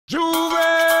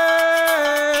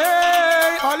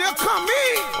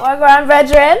Wagwan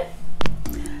brethren.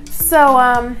 So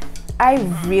I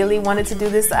really wanted to do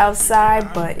this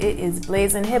outside, but it is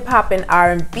blazing hip hop and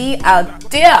R&B out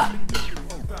there.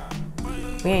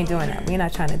 We ain't doing that. We're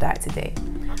not trying to die today.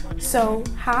 So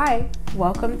hi,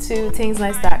 welcome to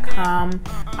tingz.com.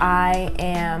 I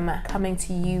am coming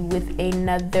to you with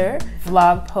another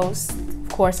vlog post. Of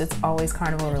course, it's always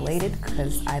Carnival related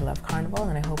because I love Carnival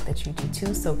and I hope that you do too.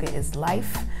 Soca is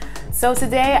life. So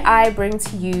today I bring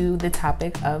to you the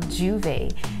topic of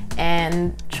jouvert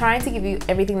and trying to give you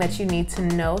everything that you need to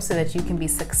know so that you can be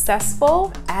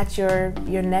successful at your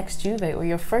next jouvert or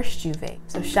your first jouvert.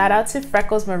 So shout out to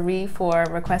Freckles Marie for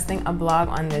requesting a blog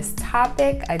on this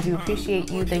topic. I do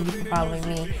appreciate you. Thank you for following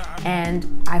me, and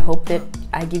I hope that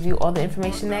I give you all the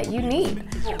information that you need.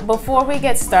 Before we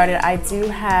get started, I do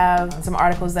have some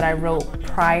articles that I wrote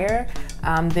prior.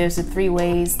 There's the 3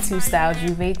 ways to style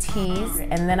jouvert tees,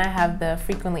 and then I have the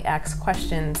frequently asked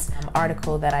questions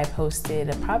article that I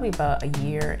posted probably about a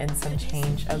year and some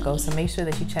change ago. So make sure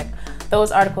that you check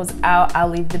those articles out. I'll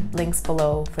leave the links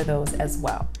below for those as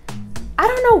well. I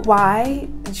don't know why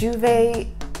jouvert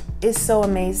is so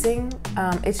amazing.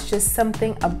 It's just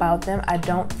something about them. I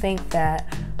don't think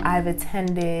that I've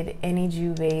attended any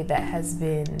jouvert that has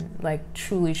been like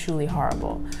truly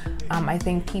horrible. I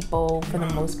think people for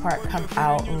the most part come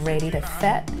out ready to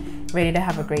fet, ready to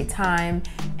have a great time,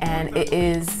 and it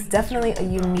is definitely a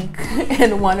unique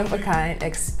and one-of-a-kind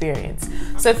experience.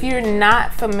 So if you're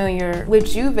not familiar with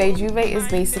jouvert, jouvert is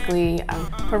basically a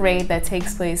parade that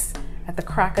takes place at the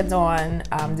crack of dawn,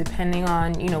 depending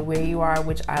on where you are,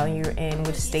 which island you're in,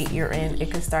 which state you're in.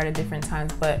 It could start at different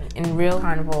times, but in real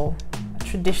Carnival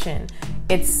tradition,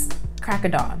 it's crack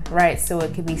of dawn, right? So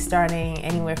it could be starting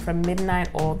anywhere from midnight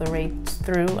all the way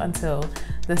through until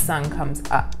the sun comes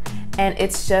up. And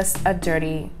it's just a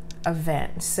dirty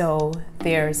event. So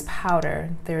there's powder,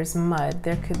 there's mud,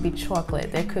 there could be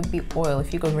chocolate, there could be oil.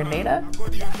 If you go Grenada,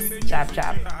 jab,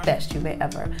 best jouvert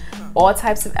ever. All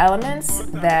types of elements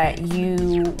that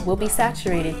you will be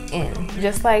saturated in.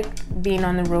 Just like being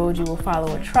on the road, you will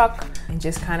follow a truck and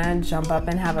just kind of jump up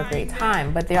and have a great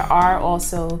time. But there are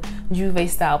also jouvert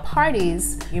style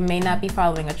parties. You may not be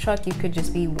following a truck, you could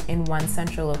just be in one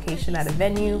central location at a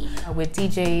venue with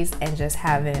DJs and just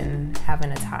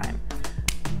having a time.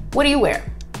 What do you wear?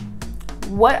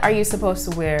 What are you supposed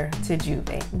to wear to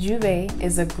jouvert? Jouvert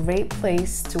is a great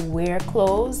place to wear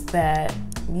clothes that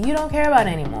you don't care about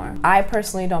anymore. I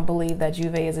personally don't believe that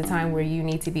jouvert is a time where you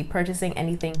need to be purchasing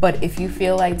anything, but if you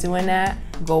feel like doing that,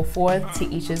 go forth,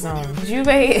 to each his own.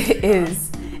 Jouvert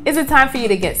is a time for you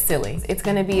to get silly. It's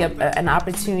gonna be an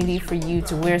opportunity for you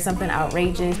to wear something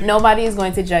outrageous. Nobody is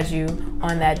going to judge you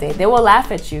on that day. They will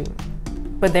laugh at you,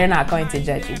 but they're not going to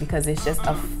judge you because it's just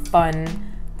a fun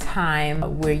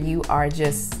time where you are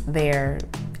just there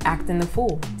acting the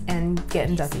fool and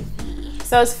getting dutty.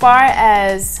 So as far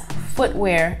as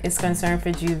footwear is concerned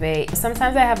for jouvert,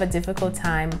 sometimes I have a difficult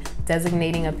time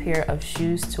designating a pair of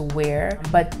shoes to wear,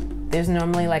 but there's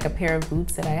normally like a pair of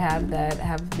boots that I have that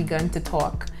have begun to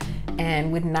talk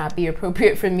and would not be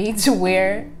appropriate for me to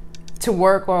wear to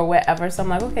work or whatever. So I'm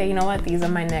like, okay, you know what? These are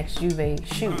my next jouvert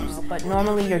shoes. But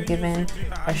normally you're given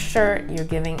a shirt, you're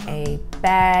giving a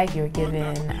bag, you're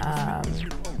given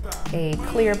a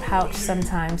clear pouch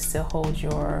sometimes to hold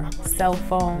your cell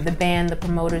phone. The band, the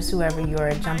promoters, whoever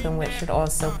you're jumping with should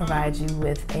also provide you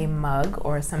with a mug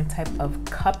or some type of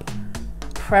cup,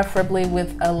 preferably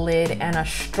with a lid and a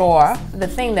straw. The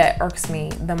thing that irks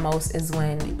me the most is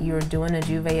when you're doing a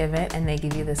jouvert event and they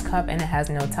give you this cup and it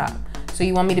has no top. So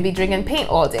you want me to be drinking paint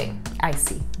all day? I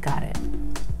see, got it.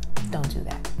 Don't do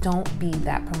that. Don't be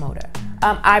that promoter.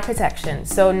 Eye protection.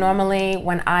 So normally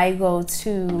when I go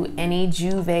to any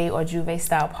jouvert or jouvert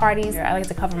style parties, I like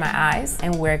to cover my eyes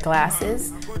and wear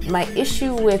glasses. My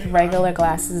issue with regular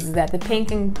glasses is that the paint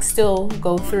can still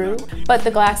go through, but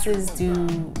the glasses do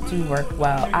work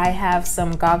well. I have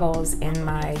some goggles in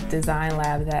my design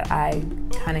lab that I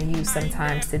kind of use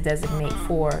sometimes to designate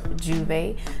for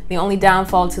jouvert. The only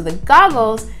downfall to the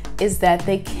goggles is that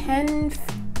they can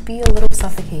be a little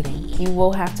suffocating. You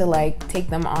will have to like take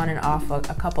them on and off a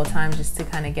couple times just to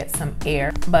kind of get some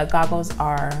air. But goggles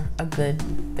are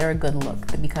they're a good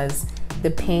look because the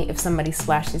paint, if somebody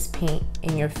splashes paint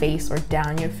in your face or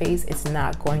down your face, it's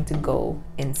not going to go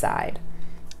inside.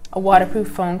 A waterproof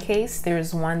phone case.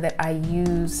 There's one that I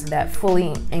use that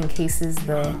fully encases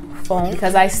the phone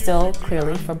because I still,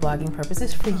 clearly for blogging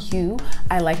purposes for you,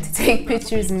 I like to take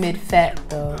pictures mid-fet.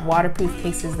 The waterproof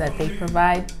cases that they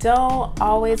provide don't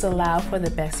always allow for the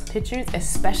best pictures,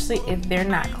 especially if they're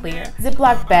not clear.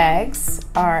 Ziploc bags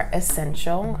are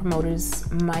essential. Promoters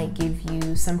might give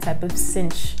you some type of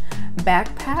cinch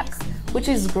backpack, which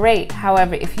is great.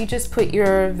 However, if you just put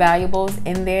your valuables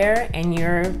in there and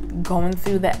you're going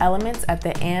through the elements at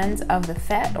the end of the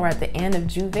fete or at the end of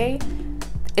Jouvert,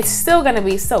 it's still gonna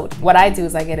be soaked. What I do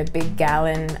is I get a big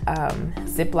gallon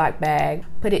Ziploc bag,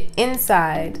 put it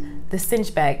inside the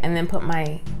cinch bag, and then put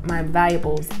my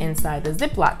valuables inside the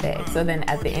Ziploc bag. So then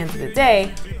at the end of the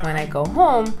day, when I go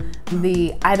home,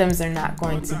 the items are not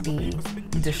going to be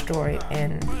destroyed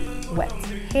and wet.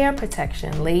 Hair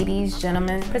protection. Ladies,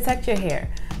 gentlemen, protect your hair.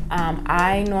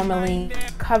 I normally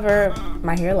cover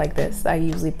my hair like this. I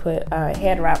usually put a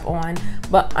head wrap on,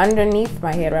 but underneath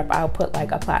my head wrap, I'll put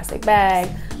like a plastic bag,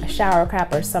 a shower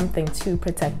cap, or something to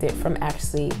protect it from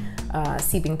actually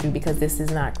seeping through, because this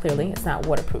is not it's not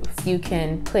waterproof. You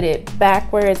can put it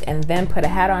backwards and then put a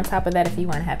hat on top of that if you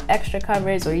want to have extra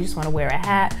coverage, or you just want to wear a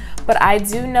hat. But I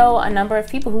do know a number of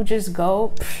people who just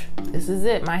go, this is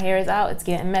it, my hair is out, it's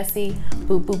getting messy,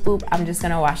 boop, boop, boop, I'm just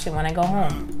gonna wash it when I go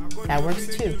home. That works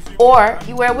too. Or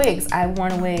you wear wigs. I've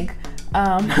worn a wig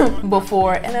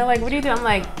before, and they're like, what do you do? I'm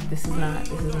like, this is not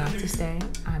to stay.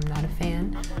 I'm not a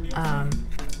fan.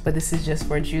 But this is just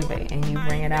for Jouvert, and you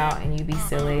bring it out and you be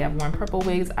silly. I've worn purple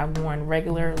wigs. I've worn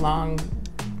regular long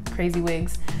crazy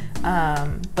wigs.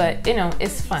 But you know,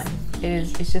 it's fun.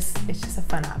 It's just a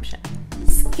fun option.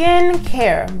 Skin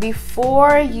care.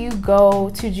 Before you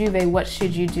go to Jouvert, what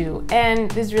should you do?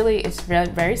 And it's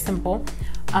very simple.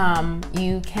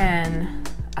 You can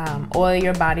oil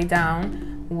your body down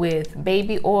with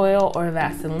baby oil or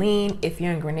Vaseline. If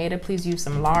you're in Grenada, please use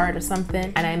some lard or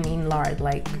something. And I mean lard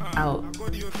like out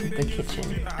the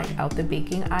kitchen, like out the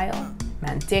baking aisle.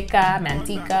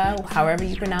 Manteca, however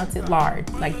you pronounce it,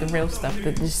 lard, like the real stuff.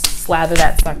 Just slather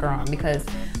that sucker on, because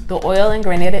the oil in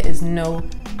Grenada is no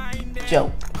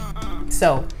joke.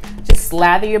 So just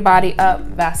slather your body up,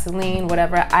 Vaseline,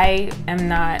 whatever. I am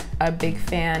not a big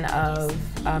fan of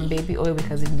baby oil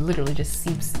because it literally just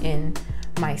seeps in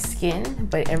my skin,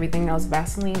 but everything else,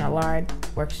 Vaseline or lard,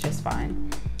 works just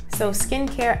fine. So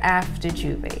skincare after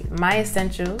Jouvert. My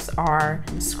essentials are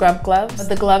scrub gloves, but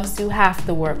the gloves do have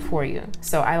to work for you.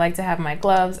 So I like to have my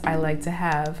gloves. I like to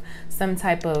have some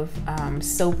type of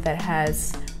soap that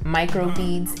has micro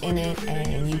beads in it,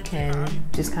 and you can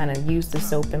just kind of use the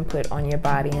soap and put on your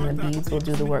body, and the beads will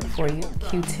do the work for you.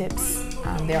 Q-tips.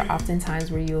 There are often times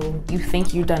where you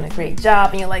think you've done a great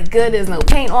job and you're like, good, there's no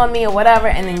paint on me or whatever,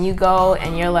 and then you go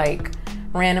and you're like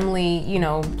randomly, you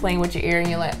know, playing with your ear, and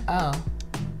you're like, oh,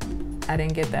 I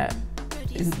didn't get that.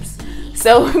 Oops.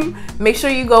 So make sure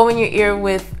you go in your ear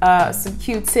with some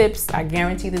Q-tips. I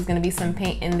guarantee there's gonna be some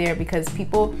paint in there, because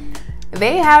people,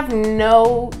 they have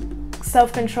no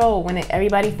self-control when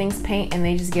everybody thinks paint and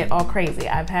they just get all crazy.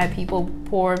 I've had people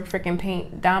pour freaking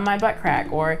paint down my butt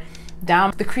crack or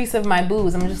down the crease of my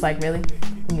boobs. I'm just like, really?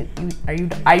 Are you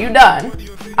done?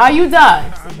 Are you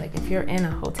done? So like if you're in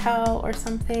a hotel or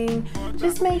something,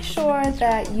 just make sure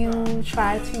that you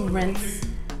try to rinse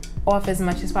off as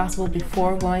much as possible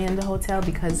before going in the hotel,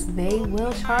 because they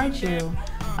will charge you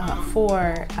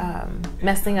for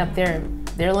messing up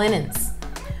their linens.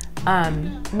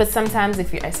 But sometimes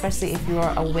especially if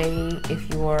you're away, if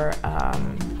you're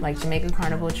like Jamaica,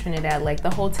 Carnival, Trinidad, like the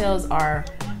hotels are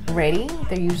ready.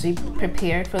 They're usually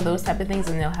prepared for those type of things,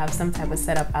 and they'll have some type of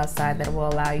setup outside that will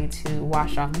allow you to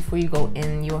wash off before you go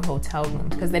in your hotel room,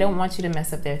 because they don't want you to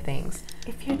mess up their things.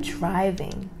 If you're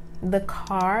driving the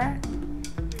car,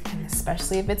 and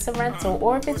especially if it's a rental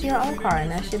or if it's your own car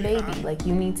and that's your baby, like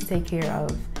you need to take care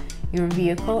of your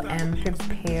vehicle and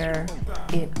prepare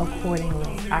it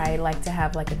accordingly. I like to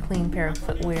have like a clean pair of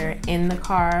footwear in the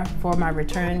car for my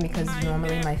return, because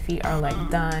normally my feet are like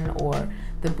done, or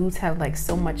the boots have like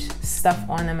so much stuff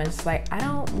on them. It's like, I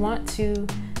don't want to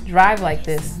drive like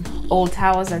this. Old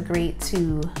towels are great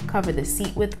to cover the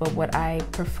seat with, but what I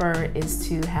prefer is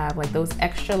to have like those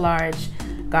extra large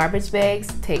garbage bags.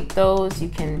 Take those, you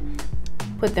can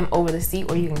put them over the seat,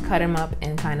 or you can cut them up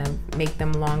and kind of make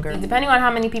them longer. Depending on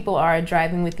how many people are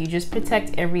driving with you, just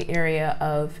protect every area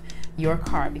of your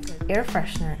car, because air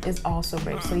freshener is also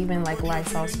great. So even like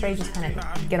Lysol spray, just kind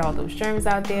of get all those germs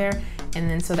out there, and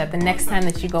then so that the next time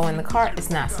that you go in the car,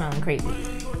 it's not smelling crazy.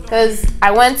 Because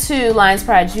I went to Lions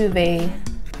Pride Jouvert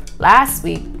last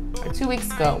week or 2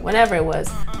 weeks ago, whenever it was,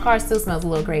 car still smells a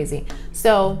little crazy.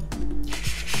 So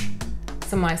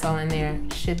some Lysol in there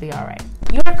should be all right.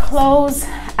 Your clothes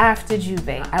after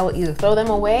Jouvert, I will either throw them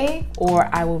away or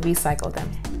I will recycle them.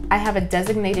 I have a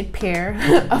designated pair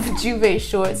of Jouvert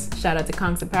shorts. Shout out to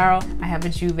Tingz Apparel. I have a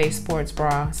Jouvert sports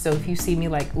bra. So if you see me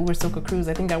like Uber Soca Cruise,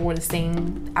 I think I wore the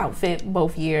same outfit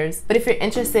both years. But if you're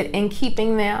interested in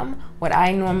keeping them what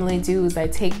I normally do is I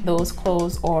take those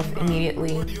clothes off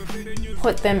immediately,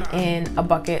 put them in a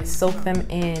bucket, soak them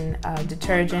in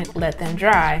detergent, let them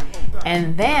dry,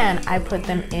 and then I put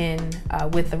them in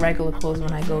with the regular clothes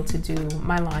when I go to do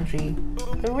my laundry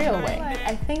the real way.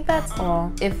 I think that's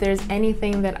all. If there's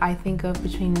anything that I think of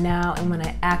between now and when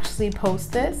I actually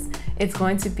post this, it's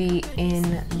going to be in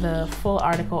the full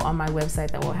article on my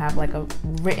website that will have like a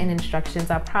written instructions.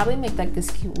 I'll probably make like this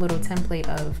cute little template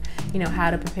of, you know,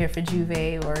 how to prepare for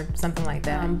Juve or something like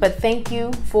that. But thank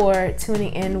you for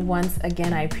tuning in once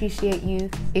again. I appreciate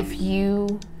you. If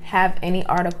you have any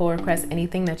article requests,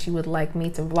 anything that you would like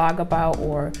me to vlog about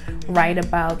or write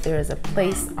about, there is a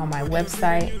place on my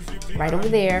website right over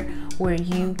there where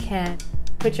you can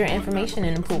put your information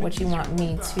in and put what you want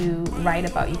me to write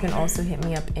about. You can also hit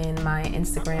me up in my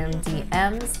Instagram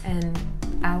DMs and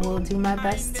I will do my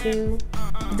best to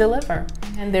deliver.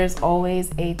 And there's always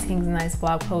a Tingz Nice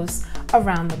blog post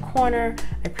around the corner.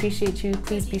 I appreciate you.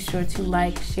 Please be sure to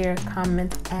like, share,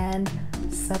 comment, and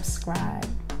subscribe.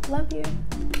 Love you.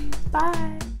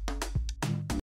 Bye.